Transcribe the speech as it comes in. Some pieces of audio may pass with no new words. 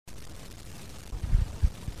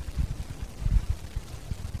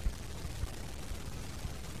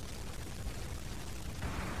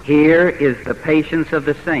Here is the patience of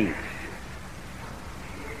the saints.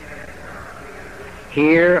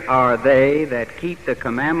 Here are they that keep the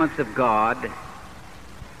commandments of God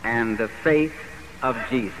and the faith of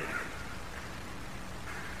Jesus.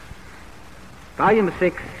 Volume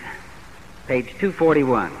 6, page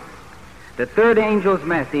 241. The third angel's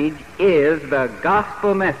message is the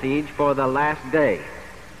gospel message for the last day.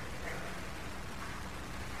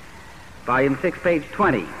 Volume 6, page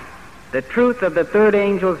 20. The truth of the third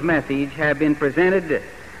angel's message have been presented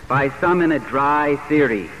by some in a dry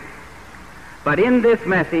theory. But in this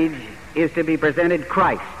message is to be presented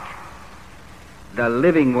Christ, the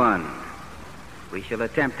living one. We shall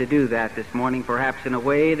attempt to do that this morning, perhaps in a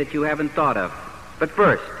way that you haven't thought of. But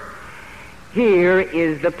first, here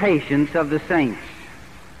is the patience of the saints.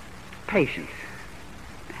 Patience.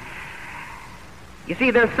 You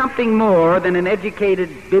see, there's something more than an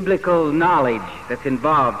educated biblical knowledge that's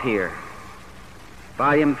involved here.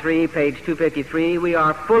 Volume 3, page 253, we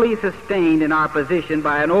are fully sustained in our position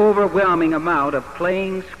by an overwhelming amount of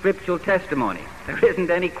plain scriptural testimony. There isn't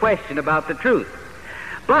any question about the truth.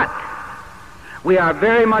 But we are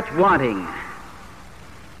very much wanting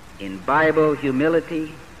in Bible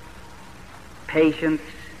humility, patience,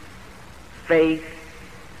 faith,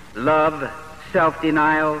 love,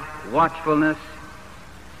 self-denial, watchfulness,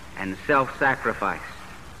 and self-sacrifice.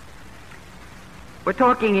 We're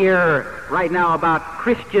talking here right now about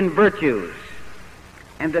Christian virtues,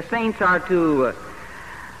 and the saints are to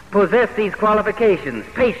possess these qualifications.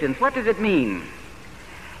 Patience, what does it mean?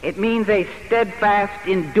 It means a steadfast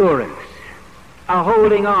endurance, a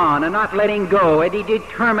holding on, a not letting go, a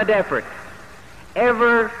determined effort,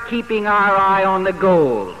 ever keeping our eye on the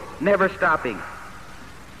goal, never stopping.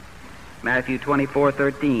 Matthew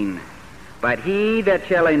 24:13. But he that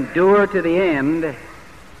shall endure to the end,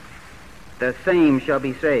 the same shall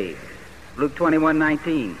be saved. Luke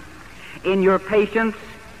 21:19. In your patience,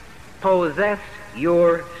 possess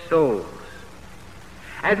your souls.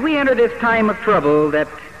 As we enter this time of trouble that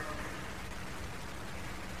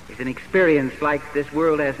is an experience like this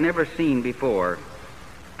world has never seen before,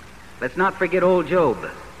 let's not forget old Job.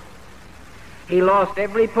 He lost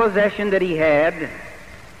every possession that he had,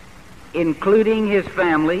 including his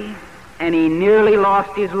family, and he nearly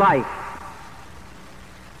lost his life.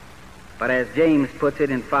 But as James puts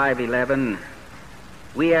it in 5:11,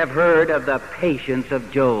 we have heard of the patience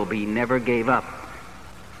of Job. He never gave up.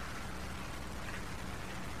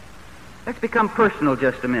 Let's become personal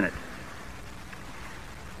just a minute.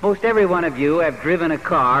 Most every one of you have driven a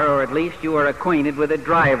car, or at least you are acquainted with a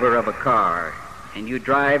driver of a car, and you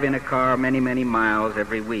drive in a car many, many miles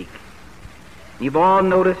every week. You've all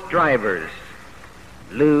noticed drivers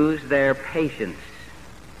lose their patience.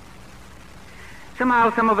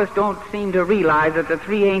 Somehow some of us don't seem to realize that the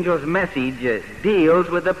three angels' message deals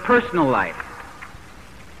with the personal life.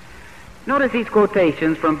 Notice these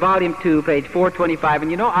quotations from Volume 2, page 425,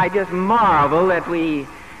 and I just marvel that we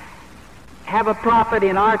have a prophet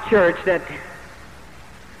in our church that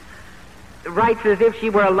writes as if she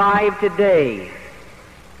were alive today.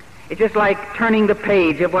 It's just like turning the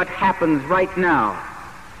page of what happens right now.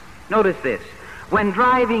 Notice this. When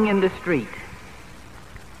driving in the street,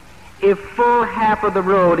 if full half of the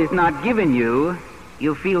road is not given you,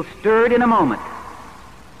 you feel stirred in a moment.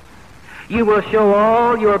 You will show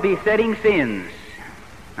all your besetting sins.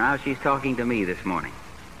 Now she's talking to me this morning.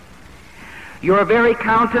 Your very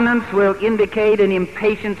countenance will indicate an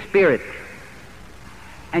impatient spirit,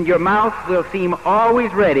 and your mouth will seem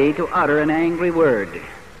always ready to utter an angry word.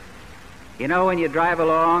 When you drive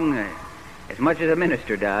along, as much as a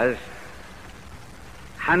minister does,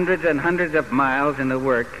 hundreds and hundreds of miles in the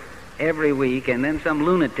work every week, and then some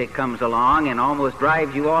lunatic comes along and almost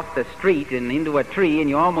drives you off the street and into a tree, and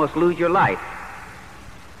you almost lose your life.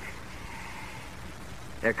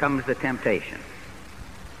 There comes the temptation.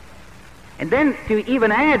 And then to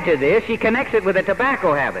even add to this, she connects it with a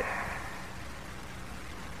tobacco habit.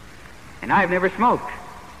 And I've never smoked.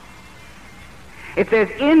 It says,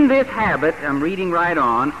 in this habit, I'm reading right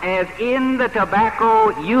on, as in the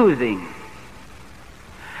tobacco using,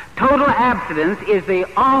 total abstinence is the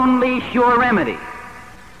only sure remedy.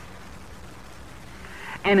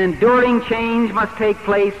 An enduring change must take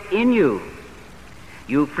place in you.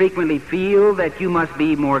 You frequently feel that you must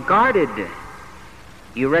be more guarded.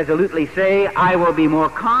 You resolutely say, I will be more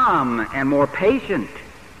calm and more patient.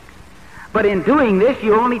 But in doing this,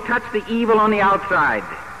 you only touch the evil on the outside.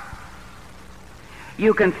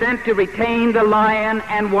 You consent to retain the lion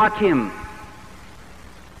and watch him.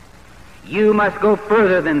 You must go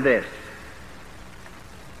further than this.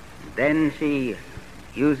 Then she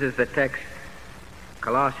uses the text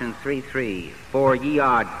Colossians 3:3, for ye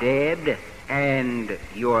are dead, and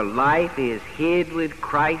your life is hid with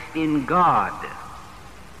Christ in God.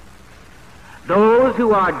 Those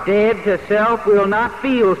who are dead to self will not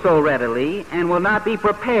feel so readily and will not be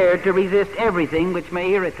prepared to resist everything which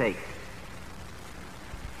may irritate.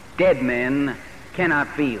 Dead men cannot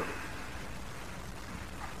feel.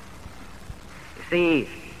 You see,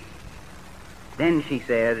 then she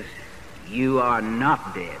says, you are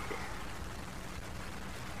not dead.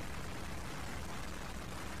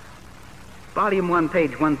 Volume 1,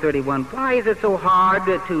 page 131. Why is it so hard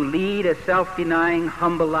to lead a self-denying,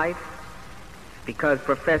 humble life? Because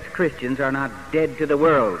professed Christians are not dead to the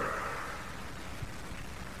world.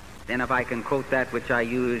 Then if I can quote that which I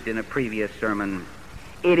used in a previous sermon,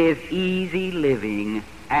 it is easy living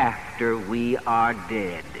after we are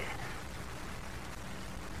dead.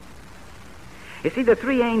 You see, the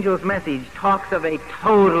three angels' message talks of a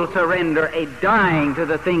total surrender, a dying to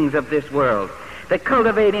the things of this world, the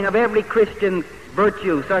cultivating of every Christian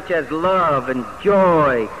virtue such as love and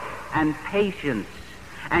joy and patience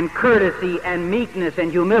and courtesy and meekness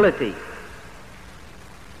and humility.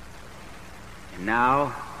 And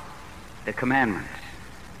now, the commandments.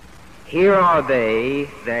 Here are they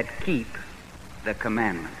that keep the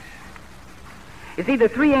commandments. You see, the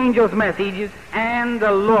three angels' messages and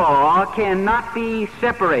the law cannot be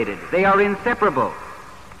separated. They are inseparable.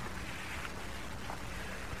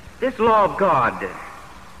 This law of God,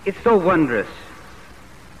 it's so wondrous.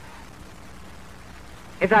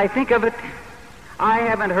 As I think of it, I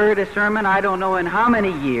haven't heard a sermon, I don't know in how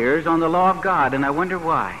many years, on the law of God, and I wonder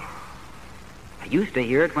why. I used to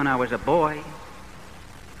hear it when I was a boy.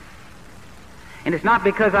 And it's not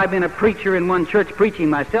because I've been a preacher in one church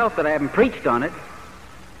preaching myself that I haven't preached on it.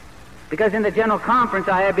 Because in the General Conference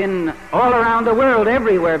I have been all around the world,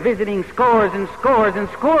 everywhere, visiting scores and scores and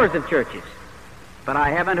scores of churches. But I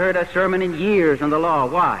haven't heard a sermon in years on the law.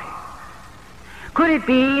 Why? Could it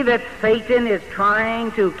be that Satan is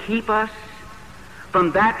trying to keep us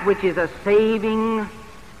from that which is a saving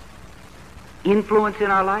influence in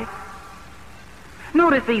our life?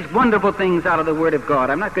 Notice these wonderful things out of the Word of God.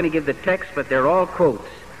 I'm not going to give the text, but they're all quotes.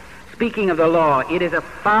 Speaking of the law, it is a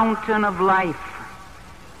fountain of life.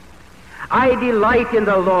 I delight in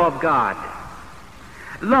the law of God.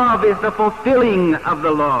 Love is the fulfilling of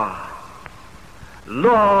the law.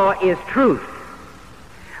 Law is truth.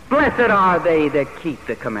 Blessed are they that keep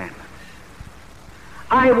the commandments.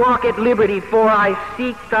 I walk at liberty, for I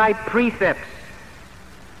seek thy precepts.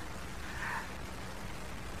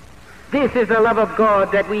 This is the love of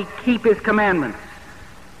God, that we keep his commandments.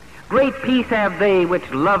 Great peace have they which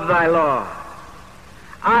love thy law.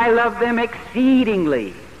 I love them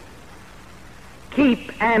exceedingly.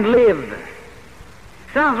 Keep and live.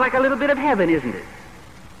 Sounds like a little bit of heaven, isn't it?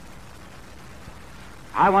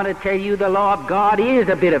 I want to tell you the law of God is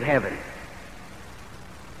a bit of heaven.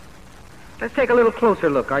 Let's take a little closer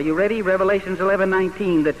look. Are you ready? Revelations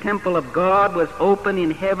 11:19. The temple of God was open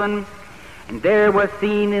in heaven, and there was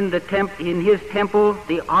seen in his temple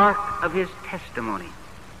the ark of his testimony.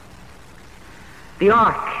 The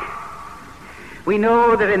ark. We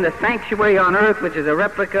know that in the sanctuary on earth, which is a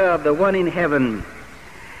replica of the one in heaven,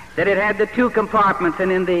 that it had the two compartments,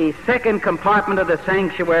 and in the second compartment of the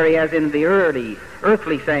sanctuary, as in the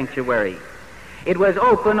earthly sanctuary, it was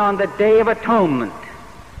open on the Day of Atonement.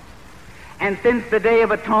 And since the Day of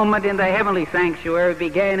Atonement in the heavenly sanctuary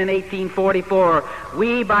began in 1844,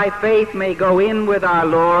 we by faith may go in with our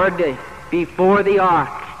Lord before the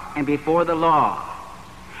ark and before the law.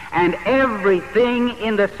 And everything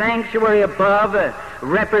in the sanctuary above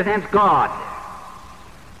represents God.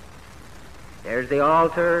 There's the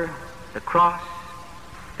altar, the cross,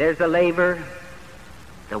 there's the laver,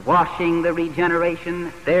 the washing, the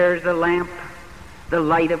regeneration, there's the lamp, the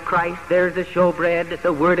light of Christ, there's the showbread,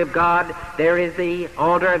 the Word of God, there is the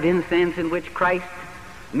altar of incense in which Christ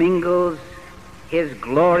mingles his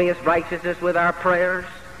glorious righteousness with our prayers.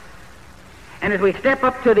 And as we step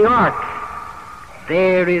up to the ark,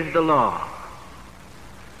 there is the law.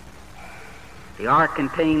 The ark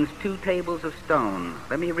contains 2 tables of stone.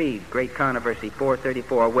 Let me read Great Controversy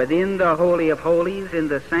 434. Within the Holy of Holies, in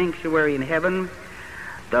the sanctuary in heaven,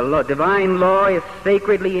 the divine law is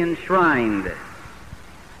sacredly enshrined.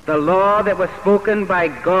 The law that was spoken by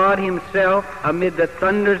God himself amid the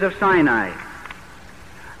thunders of Sinai,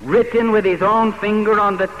 written with his own finger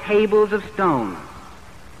on the tables of stone.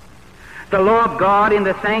 The law of God in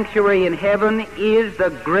the sanctuary in heaven is the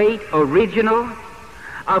great original,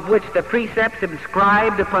 of which the precepts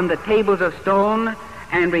inscribed upon the tables of stone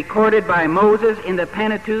and recorded by Moses in the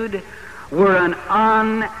Pentateuch were an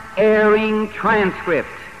unerring transcript.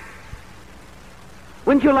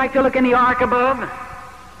 Wouldn't you like to look in the ark above?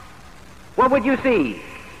 What would you see?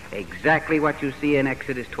 Exactly what you see in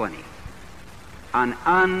Exodus 20. An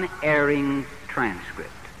unerring transcript.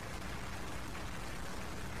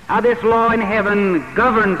 Now this law in heaven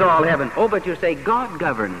governs all heaven. Oh, but you say God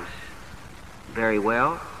governs. Very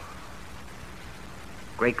well.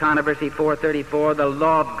 Great Controversy 434, the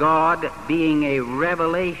law of God being a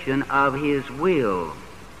revelation of His will,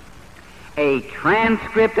 a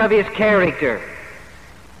transcript of His character.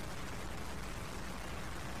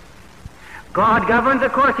 God governs,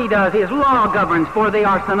 of course He does. His law governs, for they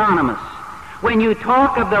are synonymous. When you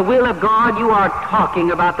talk of the will of God, you are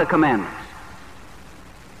talking about the commandments.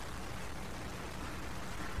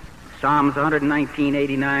 Psalms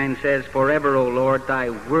 119:89 says, "Forever, O Lord,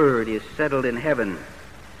 thy word is settled in heaven."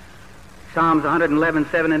 Psalms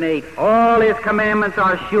 111:7 and 8, all His commandments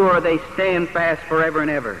are sure, they stand fast forever and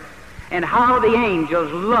ever. And how the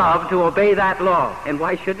angels love to obey that law. And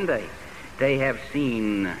why shouldn't they? They have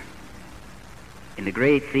seen in the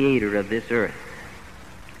great theater of this earth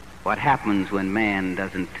what happens when man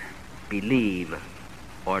doesn't believe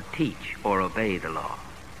or teach or obey the law.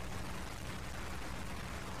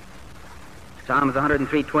 Psalms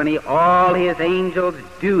 103:20, all His angels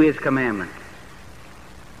do His commandments.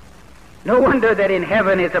 No wonder that in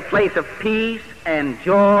heaven is a place of peace and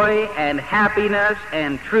joy and happiness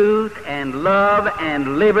and truth and love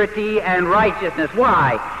and liberty and righteousness.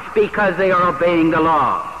 Why? Because they are obeying the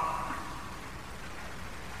law.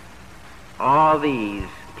 All these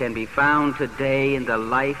can be found today in the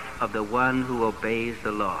life of the one who obeys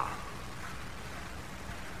the law.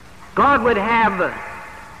 God would have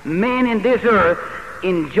men in this earth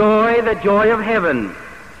enjoy the joy of heaven.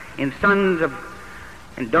 In Sons of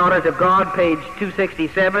and Daughters of God, page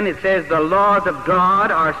 267, it says, the laws of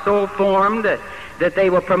God are so formed that they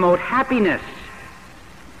will promote happiness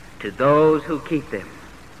to those who keep them.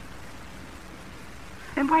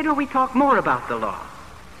 And why don't we talk more about the law?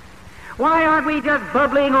 Why aren't we just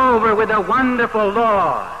bubbling over with a wonderful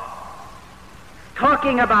law?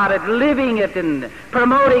 Talking about it, living it, and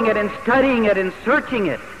promoting it, and studying it, and searching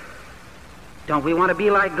it. Don't we want to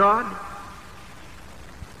be like God?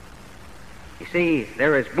 You see,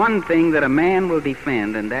 there is one thing that a man will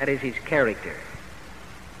defend, and that is his character.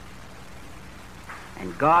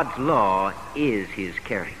 And God's law is His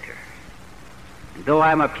character. And though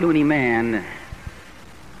I'm a puny man,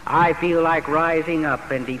 I feel like rising up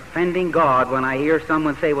and defending God when I hear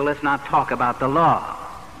someone say, well, let's not talk about the law.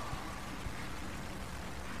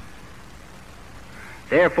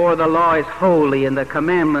 Therefore, the law is holy, and the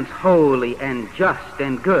commandments holy and just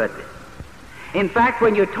and good. In fact,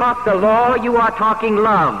 when you talk the law, you are talking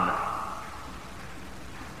love.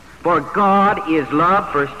 For God is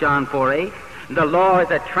love, 1 John 4:8. The law is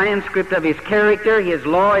a transcript of His character. His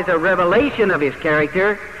law is a revelation of His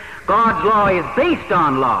character. God's law is based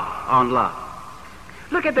on love.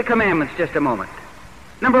 Look at the commandments just a moment.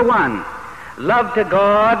 Number 1, love to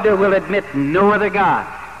God will admit no other God.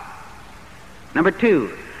 Number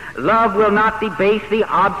 2, love will not debase the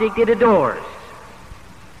object it adores.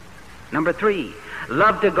 Number 3,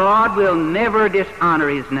 love to God will never dishonor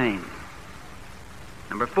His name.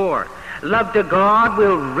 Number 4, love to God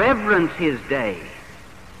will reverence His day.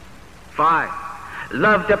 5,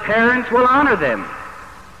 love to parents will honor them.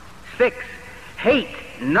 6, hate,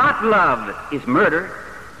 not love, is murder.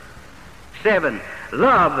 7,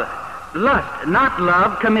 lust, not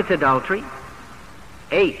love, commits adultery.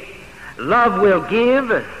 8, love will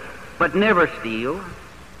give, but never steal.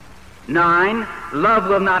 9, love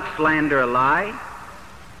will not slander a lie.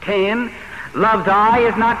 10, love's eye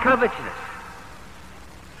is not covetous.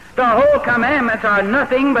 The whole commandments are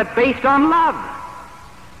nothing but based on love.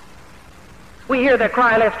 We hear the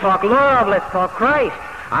cry, let's talk love, let's talk Christ.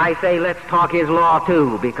 I say let's talk His law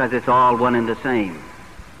too, because it's all one and the same.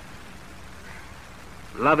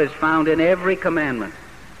 Love is found in every commandment.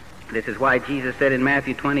 This is why Jesus said in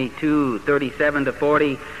Matthew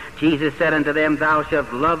 22:37-40, Jesus said unto them, thou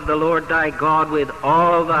shalt love the Lord thy God with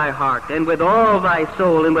all thy heart, and with all thy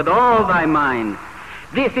soul, and with all thy mind.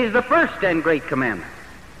 This is the first and great commandment.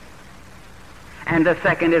 And the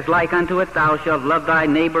second is like unto it, thou shalt love thy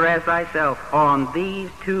neighbor as thyself. On these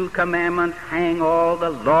 2 commandments hang all the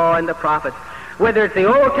law and the prophets. Whether it's the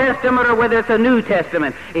Old Testament or whether it's the New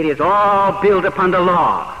Testament, it is all built upon the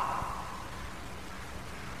law.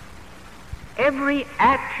 Every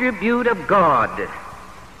attribute of God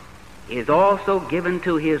is also given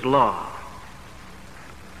to His law.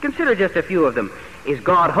 Consider just a few of them. Is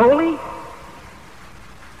God holy?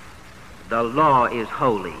 The law is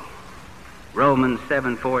holy. Romans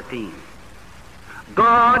 7:14.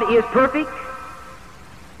 God is perfect.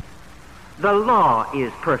 The law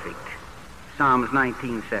is perfect. Psalms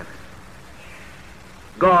 19:7.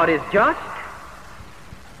 God is just.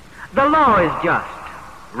 The law is just.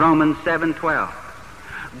 Romans 7:12.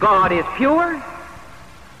 God is pure.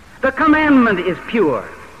 The commandment is pure.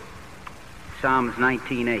 Psalms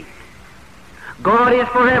 19:8. God is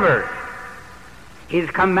forever. His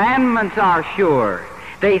commandments are sure.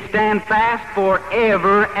 They stand fast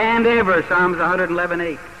forever and ever. Psalms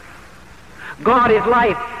 111:8. God is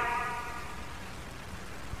life.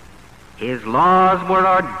 His laws were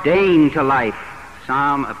ordained to life.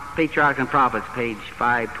 Psalm of Patriarchs and Prophets, page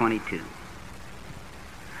 522.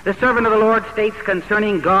 The servant of the Lord states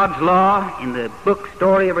concerning God's law in the book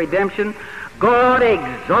Story of Redemption, God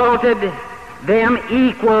exalted them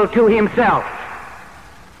equal to himself.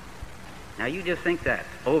 Now you just think that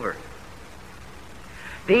over.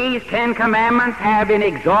 These 10 commandments have been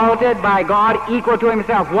exalted by God equal to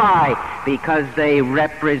himself. Why? Because they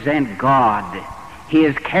represent God,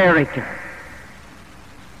 his character.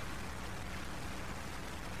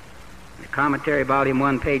 The Commentary, Volume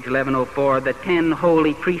 1, page 1104, the 10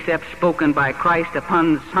 holy precepts spoken by Christ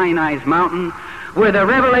upon Sinai's mountain were the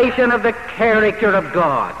revelation of the character of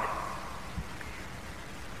God.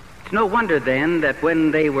 It's no wonder then that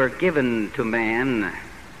when they were given to man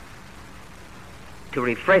to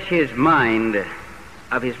refresh his mind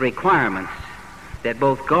of his requirements, that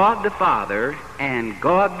both God the Father and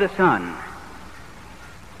God the Son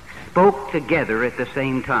spoke together at the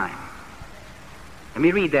same time. Let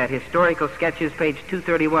me read that. Historical Sketches, page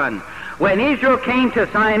 231. When Israel came to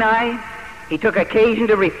Sinai, he took occasion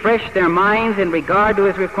to refresh their minds in regard to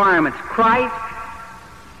his requirements. Christ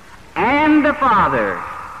and the Father,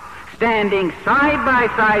 standing side by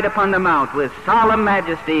side upon the mount, with solemn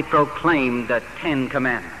majesty proclaimed the 10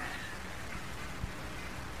 commandments.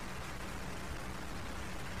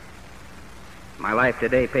 My Life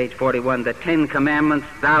Today, page 41, the 10 commandments,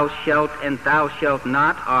 thou shalt and thou shalt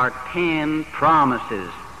not, are 10 promises.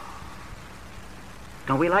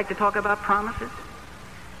 Don't we like to talk about promises?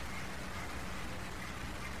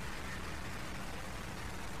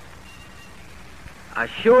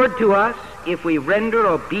 Assured to us if we render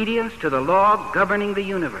obedience to the law governing the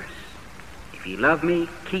universe. If ye love me,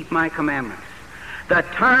 keep my commandments. The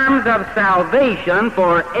terms of salvation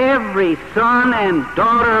for every son and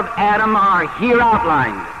daughter of Adam are here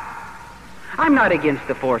outlined. I'm not against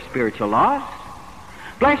the 4 spiritual laws.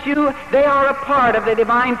 Bless you, they are a part of the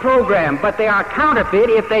divine program, but they are counterfeit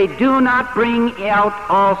if they do not bring out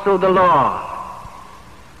also the law.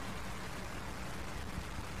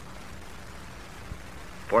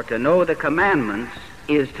 For to know the commandments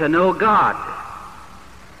is to know God.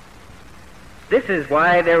 This is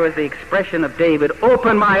why there was the expression of David,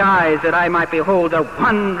 open my eyes that I might behold the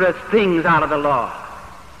wondrous things out of the law.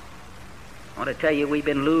 I want to tell you, we've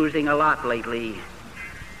been losing a lot lately,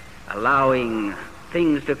 allowing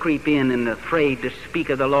things to creep in and afraid to speak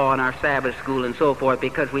of the law in our Sabbath school and so forth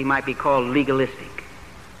because we might be called legalistic.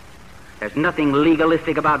 There's nothing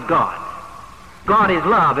legalistic about God. God is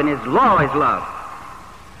love and his law is love.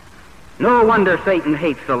 No wonder Satan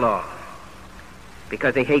hates the law,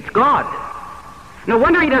 because he hates God. No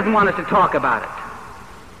wonder he doesn't want us to talk about it.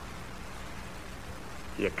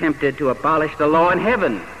 He attempted to abolish the law in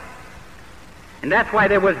heaven. And that's why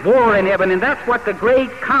there was war in heaven, and that's what the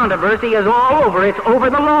great controversy is all over. It's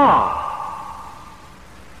over the law.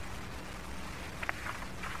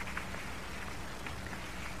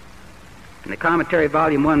 In the Commentary,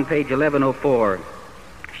 Volume 1, page 1104,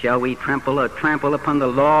 shall we trample upon the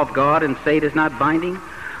law of God and say it is not binding?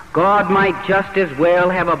 God might just as well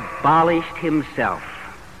have abolished himself.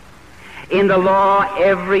 In the law,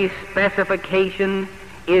 every specification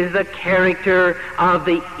is the character of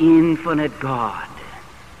the infinite God.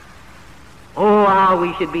 Oh, how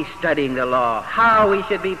we should be studying the law. How we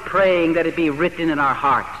should be praying that it be written in our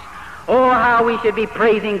hearts. Oh, how we should be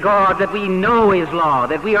praising God that we know his law,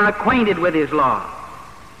 that we are acquainted with his law.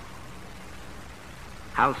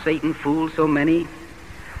 How Satan fools so many.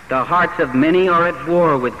 The hearts of many are at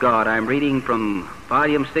war with God. I'm reading from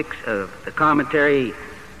Volume 6 of the Commentary,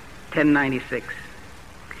 1096.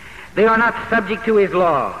 They are not subject to his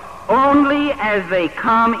law, only as they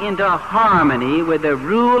come into harmony with the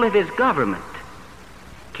rule of his government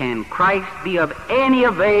can Christ be of any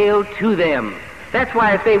avail to them. That's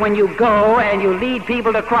why I say when you go and you lead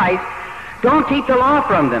people to Christ, don't teach the law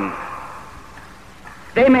from them.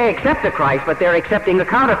 They may accept the Christ, but they're accepting the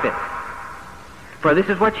counterfeit. For this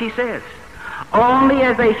is what she says. Only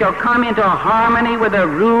as they shall come into harmony with the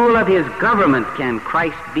rule of his government can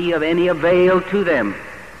Christ be of any avail to them.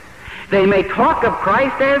 They may talk of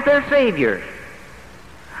Christ as their Savior,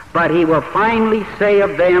 but he will finally say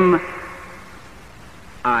of them,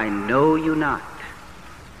 I know you not.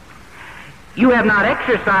 You have not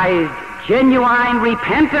exercised genuine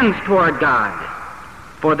repentance toward God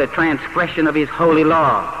for the transgression of his holy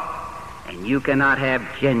law, and you cannot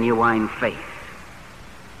have genuine faith.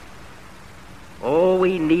 Oh,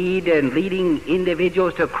 we need in leading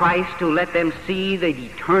individuals to Christ to let them see the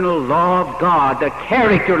eternal law of God, the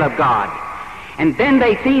character of God. And then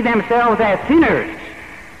they see themselves as sinners.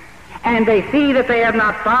 And they see that they have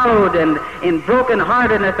not followed, and in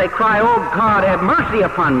brokenheartedness they cry, oh God, have mercy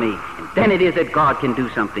upon me. And then it is that God can do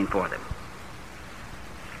something for them.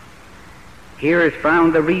 Here is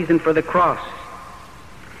found the reason for the cross.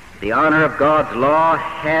 The honor of God's law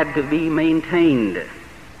had to be maintained.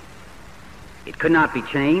 It could not be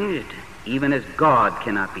changed, even as God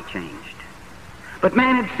cannot be changed. But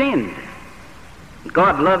man had sinned.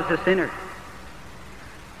 God loves the sinner.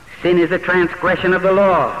 Sin is a transgression of the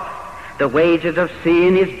law. The wages of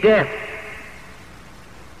sin is death.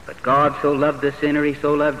 But God so loved the sinner, he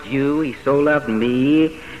so loved you, he so loved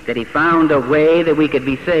me, that he found a way that we could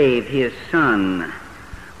be saved. His Son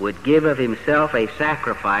would give of himself a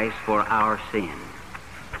sacrifice for our sin.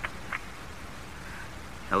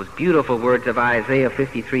 Those beautiful words of Isaiah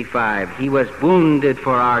 53:5, he was wounded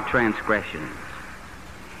for our transgressions.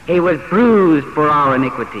 He was bruised for our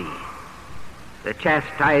iniquity. The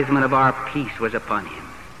chastisement of our peace was upon him.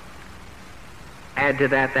 Add to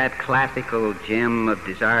that classical gem of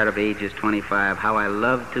Desire of Ages 25, how I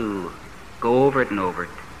love to go over it and over it.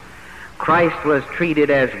 Christ was treated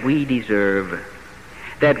as we deserve,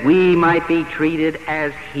 that we might be treated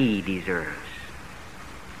as he deserves.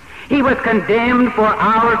 He was condemned for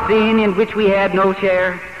our sin in which we had no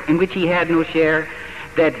share,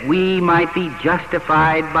 that we might be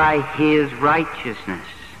justified by his righteousness,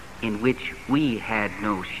 in which we had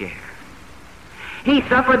no share. He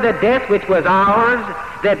suffered the death which was ours,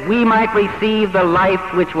 that we might receive the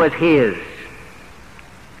life which was his.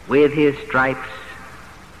 With his stripes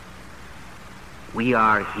we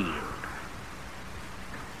are healed.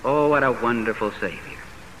 Oh, what a wonderful Savior.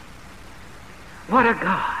 What a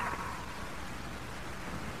God.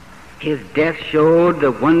 His death showed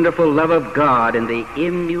the wonderful love of God and the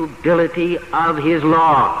immutability of his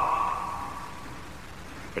law.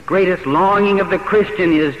 The greatest longing of the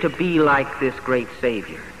Christian is to be like this great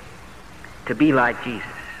Savior, to be like Jesus.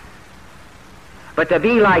 But to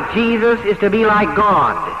be like Jesus is to be like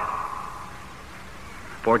God.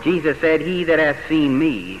 For Jesus said, he that hath seen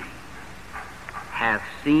me hath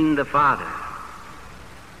seen the Father.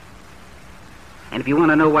 And if you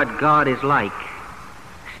want to know what God is like,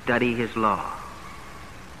 study his law.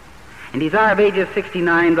 In Desire of Ages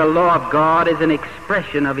 69, the law of God is an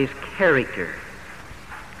expression of his character.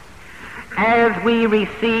 As we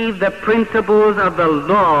receive the principles of the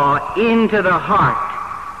law into the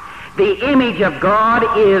heart, the image of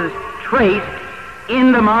God is traced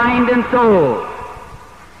in the mind and soul.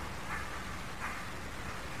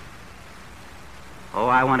 Oh,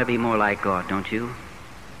 I want to be more like God, don't you?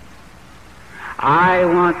 I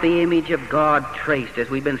want the image of God traced, as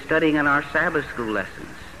we've been studying in our Sabbath school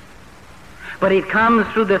lessons. But it comes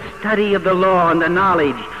through the study of the law and the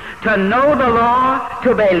knowledge. To know the law,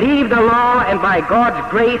 to believe the law, and by God's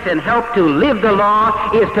grace and help to live the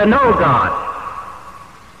law is to know God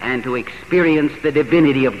and to experience the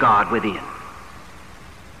divinity of God within.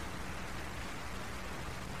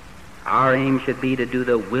 Our aim should be to do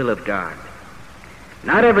the will of God.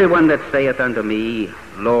 Not everyone that saith unto me,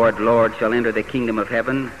 Lord, Lord, shall enter the kingdom of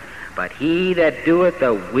heaven, but he that doeth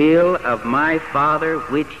the will of my Father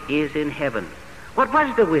which is in heaven. What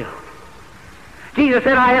was the will? Jesus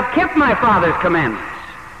said, I have kept my Father's commandments.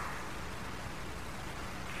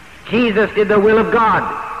 Jesus did the will of God.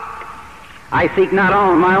 I seek not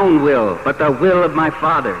on my own will, but the will of my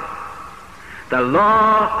Father. The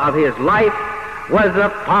law of his life was the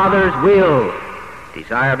Father's will.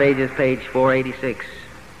 Desire of Ages, page 486.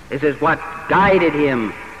 This is what guided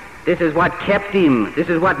him. This is what kept him. This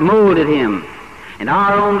is what molded him. And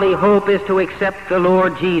our only hope is to accept the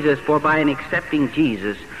Lord Jesus, for by an accepting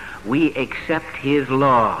Jesus, we accept his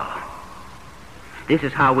law. This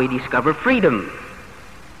is how we discover freedom.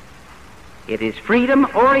 It is freedom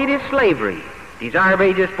or it is slavery. Desire of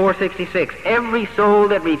Ages 466. Every soul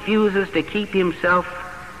that refuses to keep himself,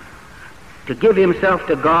 to give himself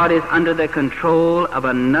to God, is under the control of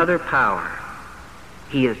another power.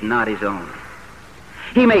 He is not his own.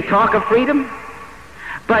 He may talk of freedom,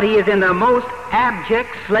 but he is in the most abject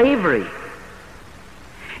slavery.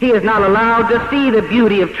 He is not allowed to see the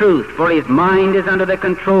beauty of truth, for his mind is under the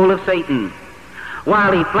control of Satan.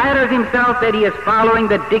 While he flatters himself that he is following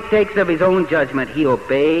the dictates of his own judgment, he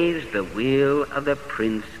obeys the will of the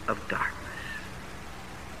prince of darkness.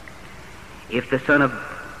 If the Son of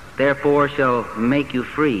therefore shall make you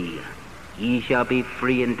free, ye shall be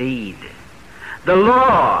free indeed. The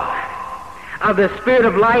law of the Spirit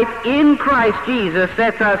of life in Christ Jesus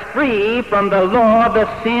sets us free from the law of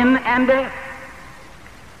the sin and death.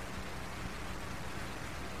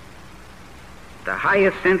 The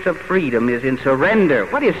highest sense of freedom is in surrender.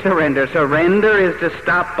 What is surrender? Surrender is to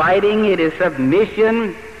stop fighting. It is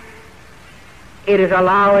submission. It is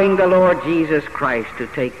allowing the Lord Jesus Christ to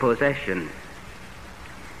take possession.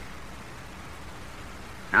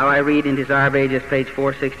 Now I read in Desire of Ages, page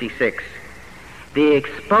 466. The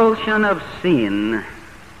expulsion of sin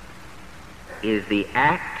is the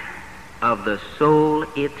act of the soul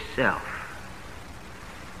itself.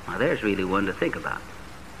 Now there's really one to think about.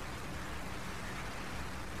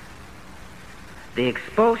 The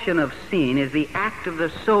expulsion of sin is the act of the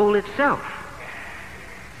soul itself.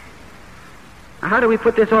 Now, how do we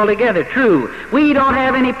put this all together? True, we don't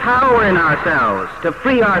have any power in ourselves to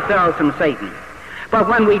free ourselves from Satan. But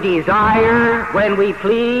when we desire, when we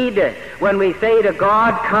plead, when we say to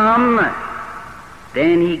God, come,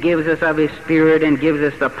 then he gives us of his Spirit and gives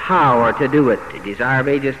us the power to do it. Desire of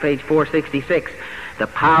Ages, page 466. The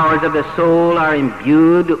powers of the soul are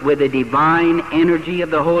imbued with the divine energy of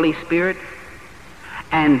the Holy Spirit,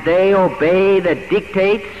 and they obey the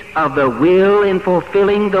dictates of the will in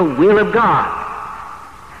fulfilling the will of God.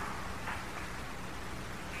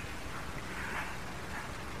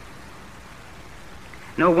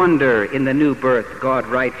 No wonder in the new birth God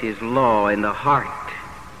writes his law in the heart.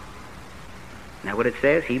 Now what it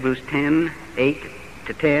says, Hebrews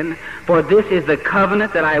 10:8-10, for this is the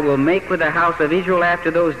covenant that I will make with the house of Israel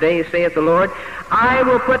after those days, saith the Lord. I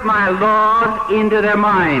will put my laws into their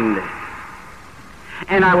mind,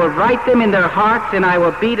 and I will write them in their hearts, and I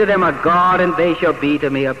will be to them a God, and they shall be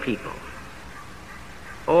to me a people.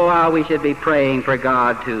 Oh, how we should be praying for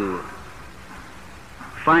God to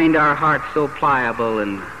find our hearts so pliable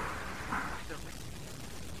and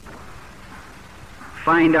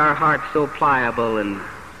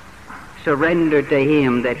surrendered to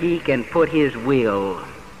him that he can put his will,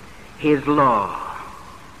 his law,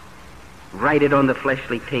 write it on the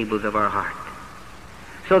fleshly tables of our heart,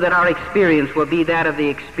 so that our experience will be that of the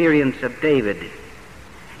experience of David.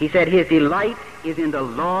 He said, his delight is in the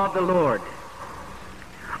law of the Lord.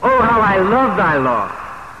 Oh, how I love thy law.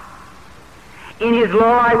 In his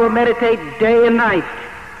law I will meditate day and night.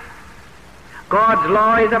 God's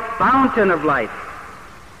law is a fountain of life.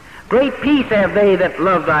 Great peace have they that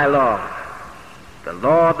love thy law. The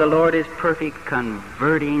law of the Lord is perfect,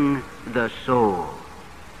 converting the soul.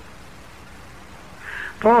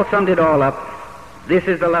 Paul summed it all up. This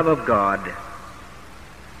is the love of God,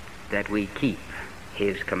 that we keep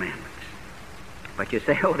his commandments. But you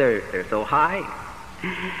say, oh, they're so high.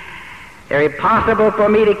 They're impossible for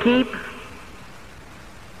me to keep.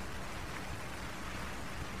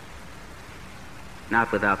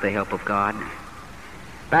 Not without the help of God.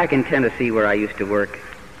 Back in Tennessee, where I used to work,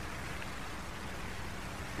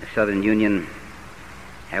 the Southern Union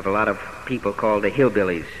have a lot of people called the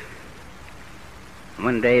hillbillies.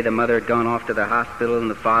 One day the mother had gone off to the hospital and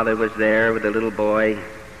the father was there with the little boy,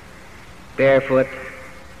 barefoot,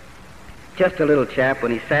 just a little chap.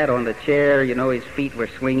 When he sat on the chair, you know, his feet were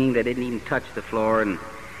swinging. They didn't even touch the floor. And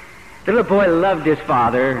the little boy loved his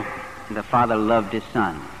father, and the father loved his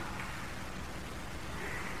son.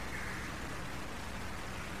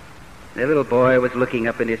 The little boy was looking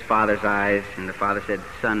up in his father's eyes, and the father said,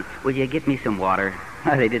 son, will you get me some water?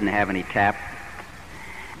 They didn't have any tap.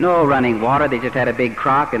 No running water. They just had a big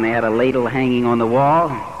crock, and they had a ladle hanging on the wall.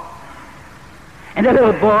 And the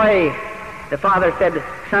little boy, the father said,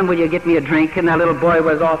 son, will you get me a drink? And that little boy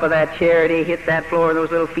was off of that chair, and he hit that floor, and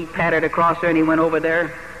those little feet pattered across there, and he went over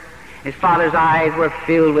there. His father's eyes were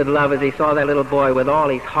filled with love as he saw that little boy with all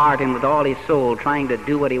his heart and with all his soul trying to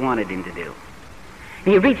do what he wanted him to do.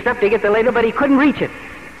 He reached up to get the ladle, but he couldn't reach it.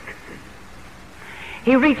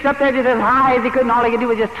 He reached up there just as high as he could, and all he could do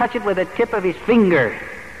was just touch it with the tip of his finger.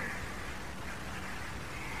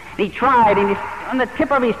 He tried, and on the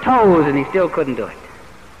tip of his toes, and he still couldn't do it.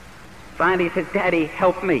 Finally, he said, Daddy,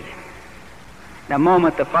 help me. The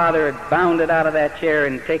moment the father had bounded out of that chair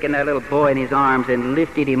and taken that little boy in his arms and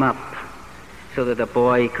lifted him up so that the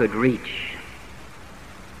boy could reach.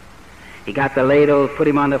 He got the ladle, put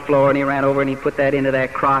him on the floor, and he ran over and he put that into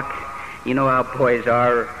that crock. You know how boys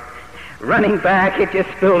are. Running back, it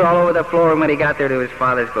just spilled all over the floor, and when he got there to his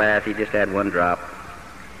father's glass, he just had one drop.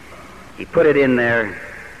 He put it in there.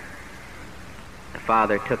 The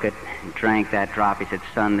father took it and drank that drop. He said,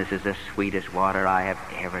 son, this is the sweetest water I have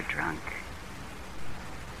ever drunk.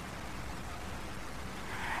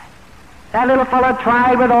 That little fellow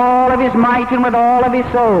tried with all of his might and with all of his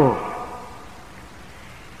soul.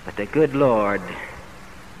 But the good Lord,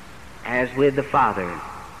 as with the Father,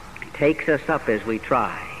 takes us up as we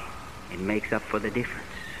try and makes up for the difference.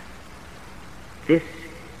 This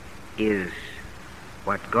is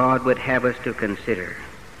what God would have us to consider.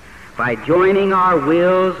 By joining our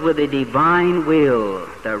wills with the divine will,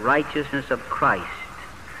 the righteousness of Christ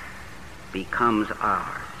becomes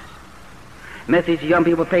ours. Message to Young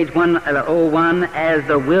People, page 101, as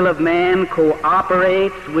the will of man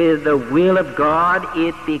cooperates with the will of God,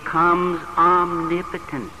 it becomes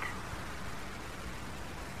omnipotent.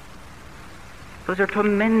 Those are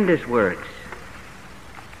tremendous words.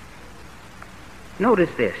 Notice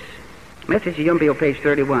this. Message to Young People, page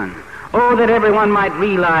 31. Oh, that everyone might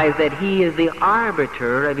realize that he is the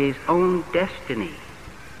arbiter of his own destiny.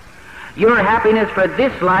 Your happiness for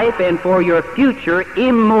this life and for your future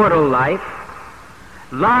immortal life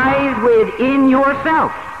lies within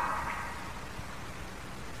yourself.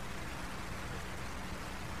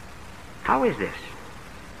 How is this?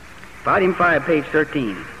 Volume 5, page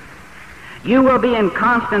 13. You will be in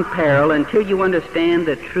constant peril until you understand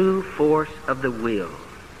the true force of the will.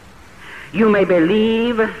 You may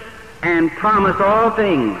believe and promise all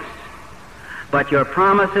things, but your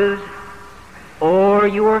promises or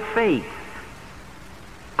your faith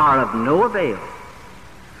are of no avail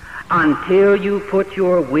until you put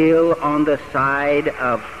your will on the side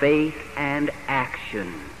of faith and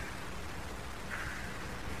action.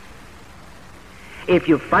 If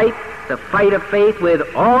you fight the fight of faith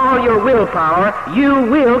with all your willpower, you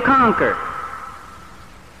will conquer.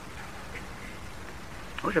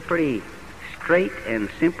 Those are pretty straight and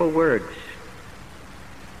simple words.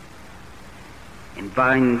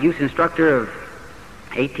 In Youth Instructor of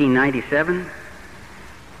 1897,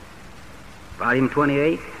 volume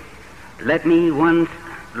 28, let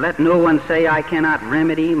no one say I cannot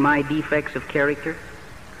remedy my defects of character.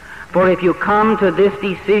 For if you come to this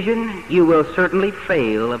decision, you will certainly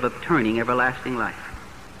fail of obtaining everlasting life.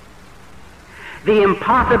 The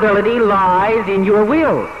impossibility lies in your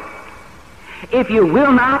will. If you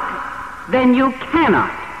will not, then you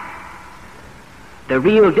cannot. The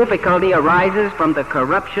real difficulty arises from the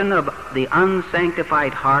corruption of the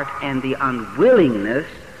unsanctified heart and the unwillingness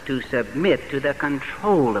to submit to the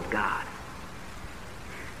control of God.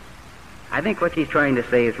 I think what she's trying to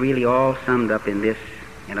say is really all summed up in this,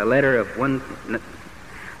 in a letter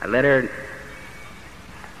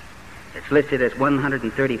that's listed as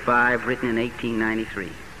 135, written in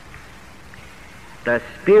 1893. The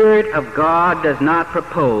Spirit of God does not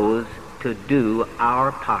propose to do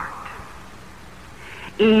our part,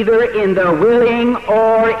 either in the willing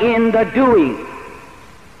or in the doing.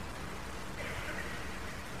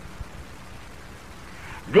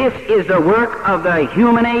 This is the work of the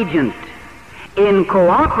human agent in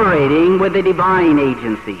cooperating with the divine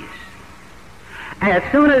agencies. As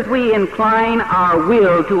soon as we incline our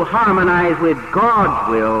will to harmonize with God's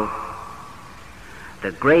will,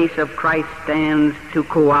 the grace of Christ stands to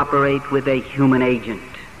cooperate with a human agent.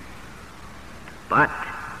 But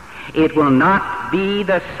it will not be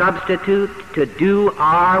the substitute to do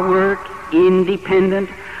our work independent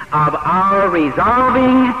of our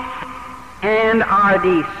resolving and our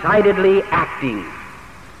decidedly acting.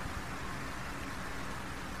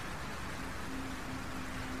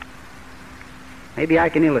 Maybe I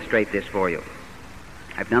can illustrate this for you.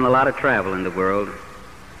 I've done a lot of travel in the world.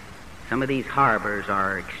 Some of these harbors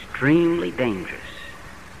are extremely dangerous.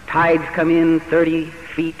 Tides come in 30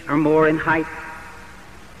 feet or more in height.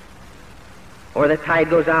 Or the tide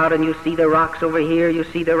goes out and you see the rocks over here, you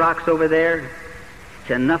see the rocks over there.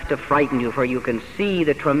 It's enough to frighten you, for you can see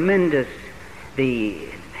the tremendous, the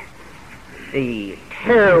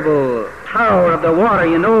terrible power of the water.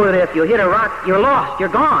 You know that if you hit a rock, you're lost, you're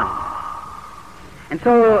gone. And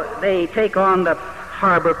so they take on the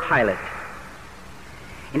harbor pilot.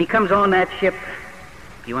 And he comes on that ship.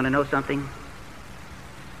 You want to know something?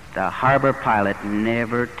 The harbor pilot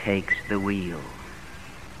never takes the wheel.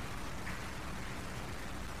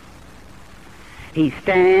 He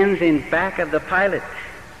stands in back of the pilot,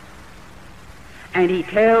 and he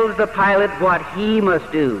tells the pilot what he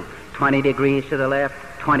must do. 20 degrees to the left,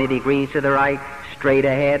 20 degrees to the right, straight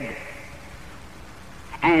ahead.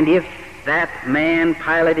 And if that man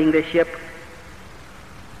piloting the ship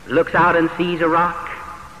looks out and sees a rock,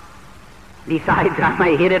 decides I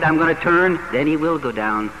may hit it, I'm going to turn, then he will go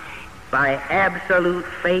down. By absolute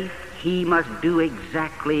faith, he must do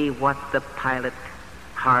exactly what the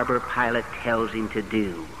harbor pilot tells him to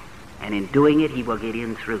do. And in doing it, he will get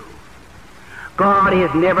in through. God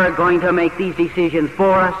is never going to make these decisions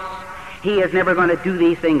for us. He is never going to do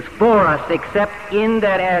these things for us, except in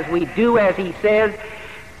that as we do as He says,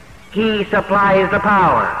 He supplies the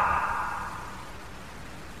power.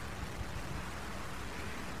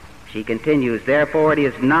 She continues, therefore it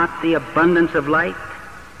is not the abundance of light,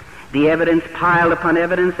 the evidence piled upon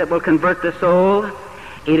evidence that will convert the soul.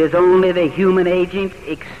 It is only the human agent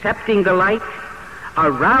accepting the light,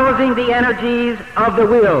 arousing the energies of the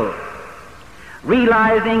will,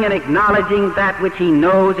 realizing and acknowledging that which he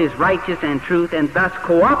knows is righteous and truth, and thus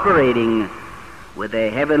cooperating with the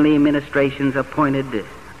heavenly ministrations appointed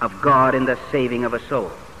of God in the saving of a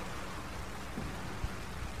soul.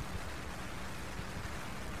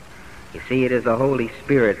 You see, it is the Holy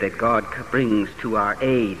Spirit that God brings to our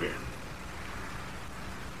aid.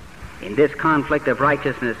 In this conflict of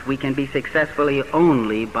righteousness, we can be successfully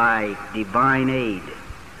only by divine aid.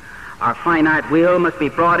 Our finite will must be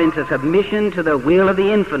brought into submission to the will of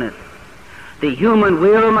the infinite. The human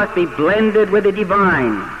will must be blended with the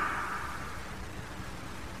divine.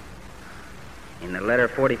 In the letter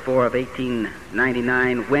 44 of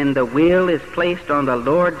 1899, when the will is placed on the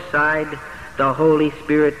Lord's side, the Holy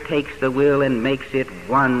Spirit takes the will and makes it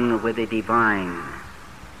one with the divine.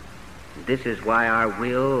 This is why our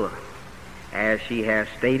will, as she has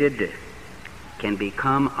stated, can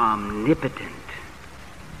become omnipotent.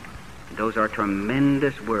 Those are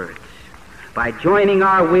tremendous words. By joining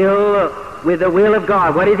our will with the will of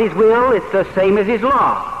God. What is His will? It's the same as His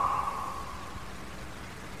law.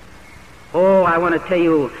 Oh, I want to tell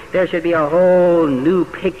you, there should be a whole new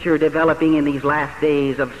picture developing in these last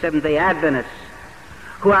days of Seventh-day Adventists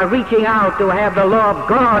who are reaching out to have the law of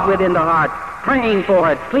God within the heart, praying for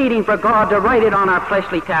it, pleading for God to write it on our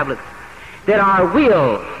fleshly tablets, that our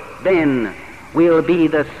will then will be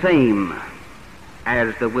the same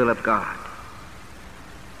as the will of God.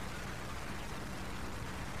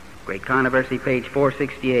 Great Controversy, page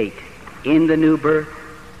 468. In the new birth,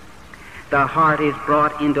 the heart is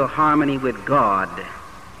brought into harmony with God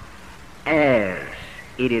as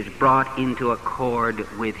it is brought into accord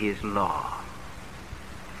with His law.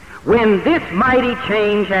 When this mighty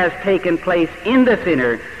change has taken place in the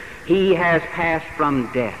sinner, he has passed from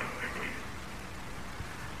death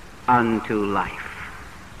unto life.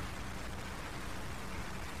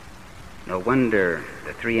 No wonder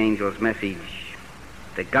the three angels' message,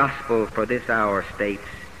 the gospel for this hour, states,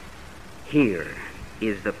 here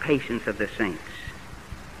is the patience of the saints.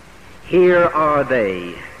 Here are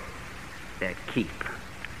they that keep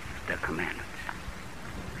the commandments.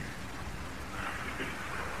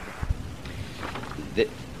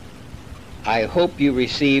 I hope you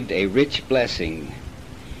received a rich blessing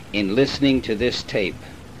in listening to this tape.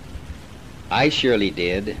 I surely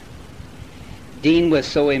did. Dean was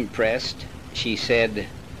so impressed, she said,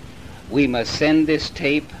 we must send this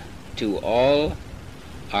tape to all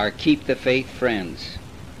our Keep the Faith friends.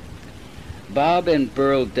 Bob and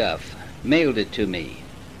Burl Duff mailed it to me.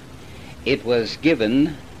 It was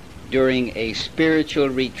given during a spiritual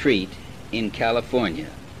retreat in California.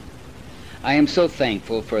 I am so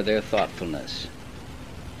thankful for their thoughtfulness.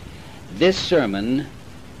 This sermon,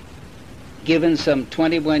 given some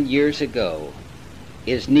 21 years ago,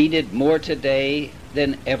 is needed more today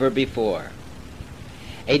than ever before.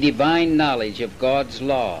 A divine knowledge of God's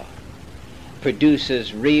law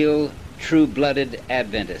produces real, true-blooded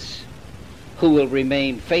Adventists who will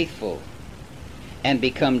remain faithful and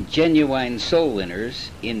become genuine soul winners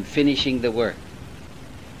in finishing the work.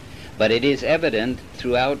 But it is evident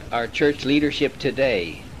throughout our church leadership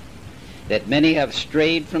today that many have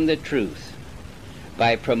strayed from the truth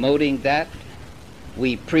by promoting that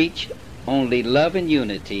we preach only love and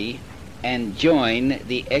unity and join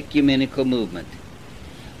the ecumenical movement.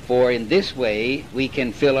 For in this way we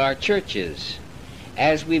can fill our churches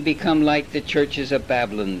as we become like the churches of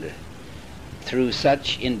Babylon through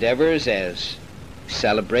such endeavors as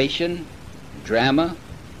celebration, drama,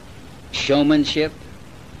 showmanship,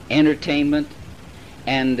 entertainment,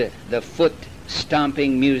 and the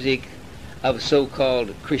foot-stomping music of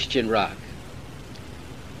so-called Christian rock.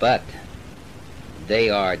 But they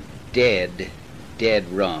are dead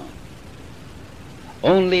wrong.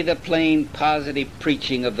 Only the plain, positive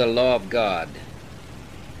preaching of the law of God,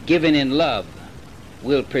 given in love,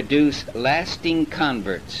 will produce lasting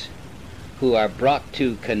converts who are brought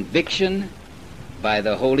to conviction by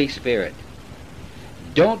the Holy Spirit.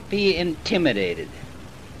 Don't be intimidated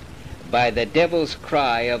by the devil's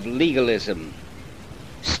cry of legalism.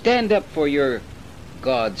 Stand up for your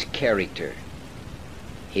God's character,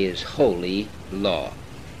 His holy law.